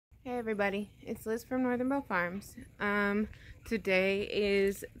Hey everybody, it's Liz from Northern Bow Farms. Today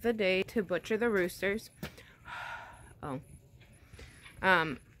is the day to butcher the roosters.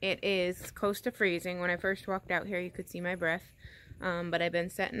 It is close to freezing. When I first walked out here, you could see my breath. But I've been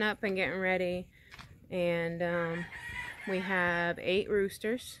setting up and getting ready, and we have 8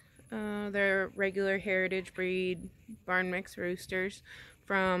 roosters. They're regular heritage breed barn mix roosters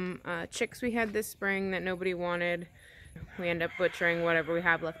from chicks we had this spring that nobody wanted. We end up butchering whatever we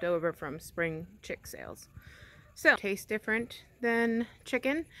have left over from spring chick sales. So, it tastes different than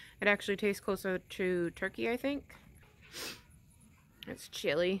chicken. It actually tastes closer to turkey, I think. It's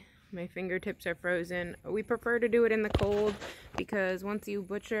chilly. My fingertips are frozen. We prefer to do it in the cold because once you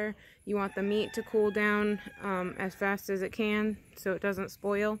butcher, you want the meat to cool down as fast as it can so it doesn't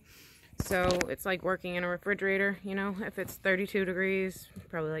spoil. So it's like working in a refrigerator, you know, if it's 32 degrees,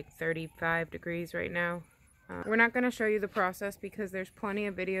 probably like 35 degrees right now. We're not going to show you the process because there's plenty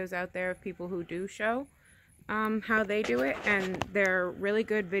of videos out there of people who do show how they do it, and they're really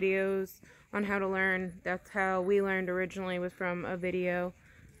good videos on how to learn. That's how we learned originally, was from a video.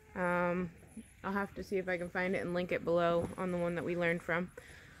 I'll have to see if I can find it and link it below on the one that we learned from.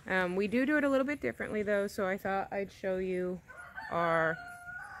 We do it a little bit differently though, so I thought I'd show you our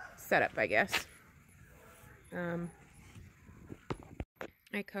setup, I guess.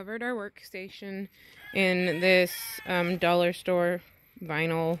 I covered our workstation in this dollar store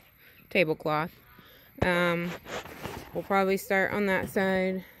vinyl tablecloth. We'll probably start on that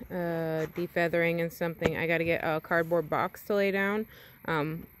side, defeathering and something. I gotta get a cardboard box to lay down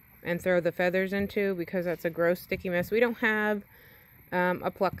and throw the feathers into because that's a gross sticky mess. We don't have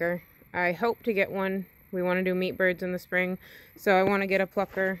a plucker. I hope to get one. We want to do meat birds in the spring, so I want to get a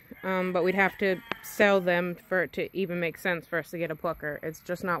plucker, but we'd have to sell them for it to even make sense for us to get a plucker. It's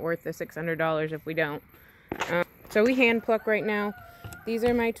just not worth the $600 if we don't. So we hand pluck right now. These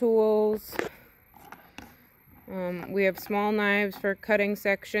are my tools. We have small knives for cutting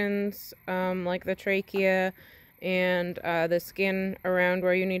sections, like the trachea and the skin around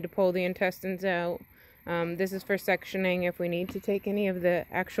where you need to pull the intestines out. This is for sectioning if we need to take any of the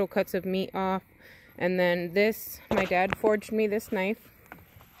actual cuts of meat off. And then this, my dad forged me this knife.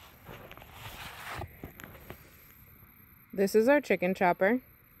 This is our chicken chopper.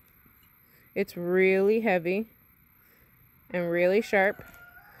 It's really heavy and really sharp.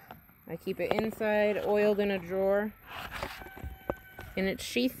 I keep it inside, oiled in a drawer in its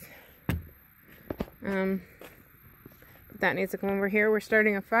sheath. That needs to come over here. We're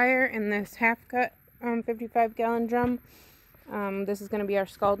starting a fire in this half-cut 55-gallon drum. This is going to be our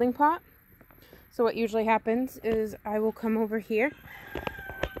scalding pot. So what usually happens is I will come over here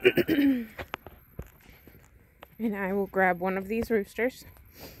and I will grab one of these roosters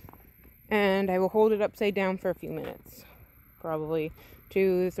and I will hold it upside down for a few minutes. Probably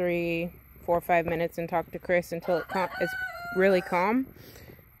 2, 3, 4, 5 minutes, and talk to Chris until it is really calm.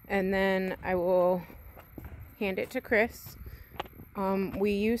 And then I will hand it to Chris.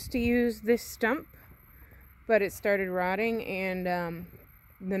 We used to use this stump, but it started rotting and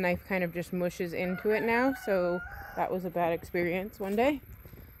the knife kind of just mushes into it now, so that was a bad experience one day.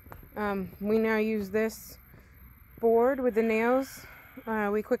 We now use this board with the nails.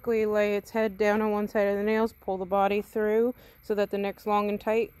 We quickly lay its head down on one side of the nails, pull the body through so that the neck's long and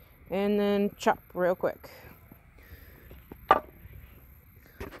tight, and then chop real quick.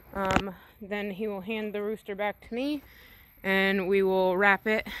 Then he will hand the rooster back to me, and we will wrap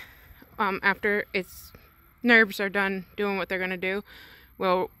it after its nerves are done doing what they're going to do.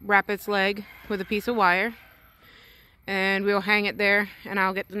 We'll wrap its leg with a piece of wire, and we'll hang it there, and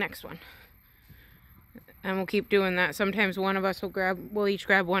I'll get the next one. And we'll keep doing that. Sometimes one of us we'll each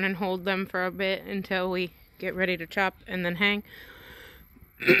grab one and hold them for a bit until we get ready to chop and then hang.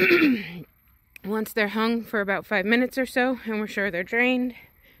 Once they're hung for about 5 minutes or so, and we're sure they're drained,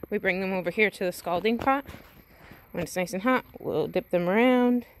 we bring them over here to the scalding pot. When it's nice and hot, we'll dip them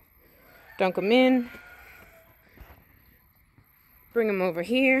around, dunk them in, bring them over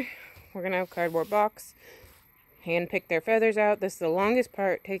here. We're going to have a cardboard box. Hand pick their feathers out. This is the longest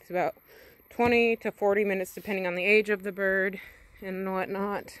part. Takes about 20 to 40 minutes depending on the age of the bird and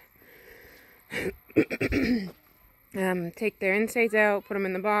whatnot. Take their insides out, put them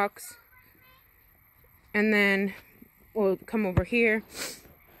in the box, and then we'll come over here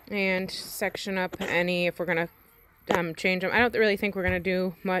and section up any, if we're going to change them. I don't really think we're going to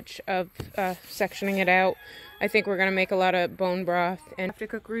do much of sectioning it out. I think we're going to make a lot of bone broth. And I have to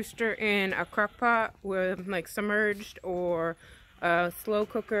cook rooster in a crock pot with like submerged, or a slow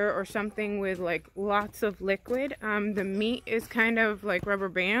cooker or something with like lots of liquid. The meat is kind of like rubber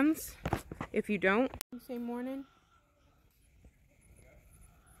bands if you don't. You say morning?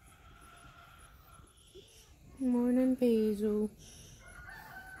 Morning, Basil.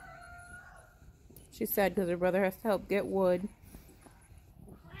 She's sad because her brother has to help get wood.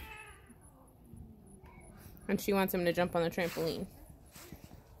 And she wants him to jump on the trampoline.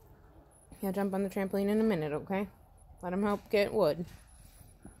 He'll jump on the trampoline in a minute, okay? Let him help get wood.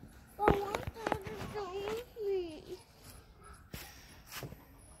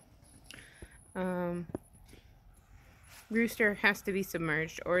 Rooster has to be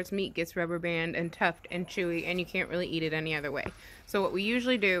submerged or its meat gets rubber band and toughed and chewy and you can't really eat it any other way. So what we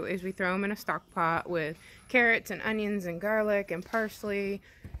usually do is we throw them in a stock pot with carrots and onions and garlic and parsley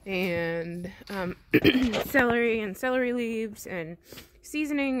and celery and celery leaves and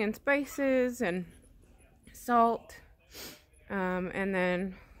seasoning and spices and salt, and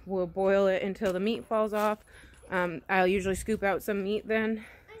then we'll boil it until the meat falls off. I'll usually scoop out some meat then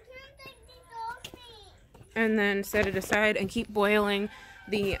and then set it aside and keep boiling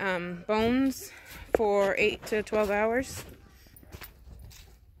the bones for 8 to 12 hours.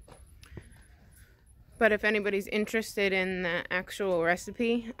 But if anybody's interested in the actual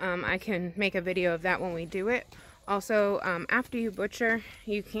recipe, I can make a video of that when we do it. Also, after you butcher,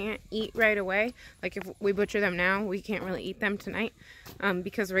 you can't eat right away. Like if we butcher them now, we can't really eat them tonight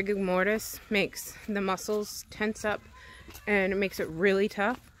because rigor mortis makes the muscles tense up and it makes it really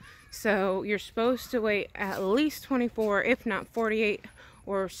tough. So you're supposed to wait at least 24, if not 48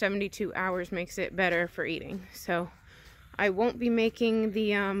 or 72 hours makes it better for eating. So I won't be making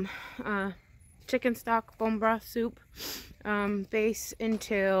the chicken stock bone broth soup base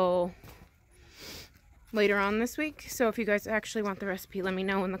until later on this week. So if you guys actually want the recipe, let me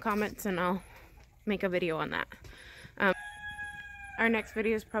know in the comments and I'll make a video on that. Our next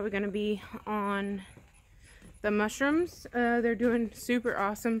video is probably going to be on the mushrooms. They're doing super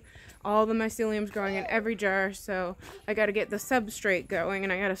awesome. All the mycelium's growing in every jar, so I got to get the substrate going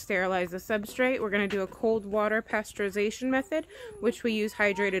and I got to sterilize the substrate. We're going to do a cold water pasteurization method, which we use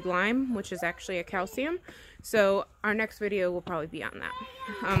hydrated lime, which is actually a calcium. So our next video will probably be on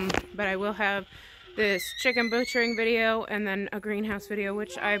that. But I will have this chicken butchering video and then a greenhouse video,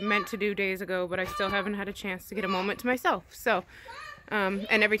 which I meant to do days ago, but I still haven't had a chance to get a moment to myself. So and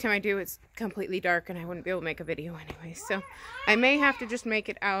every time I do, it's completely dark and I wouldn't be able to make a video anyway. So I may have to just make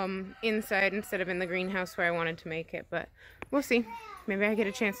it inside instead of in the greenhouse where I wanted to make it, but we'll see. Maybe I get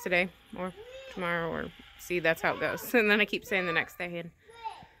a chance today or tomorrow, or see, that's how it goes. And then I keep saying the next day. And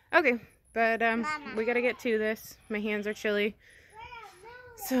okay, but we gotta get to this. My hands are chilly.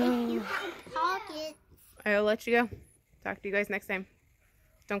 So I'll let you go. Talk to you guys next time.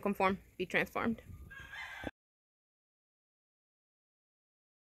 Don't conform, be transformed.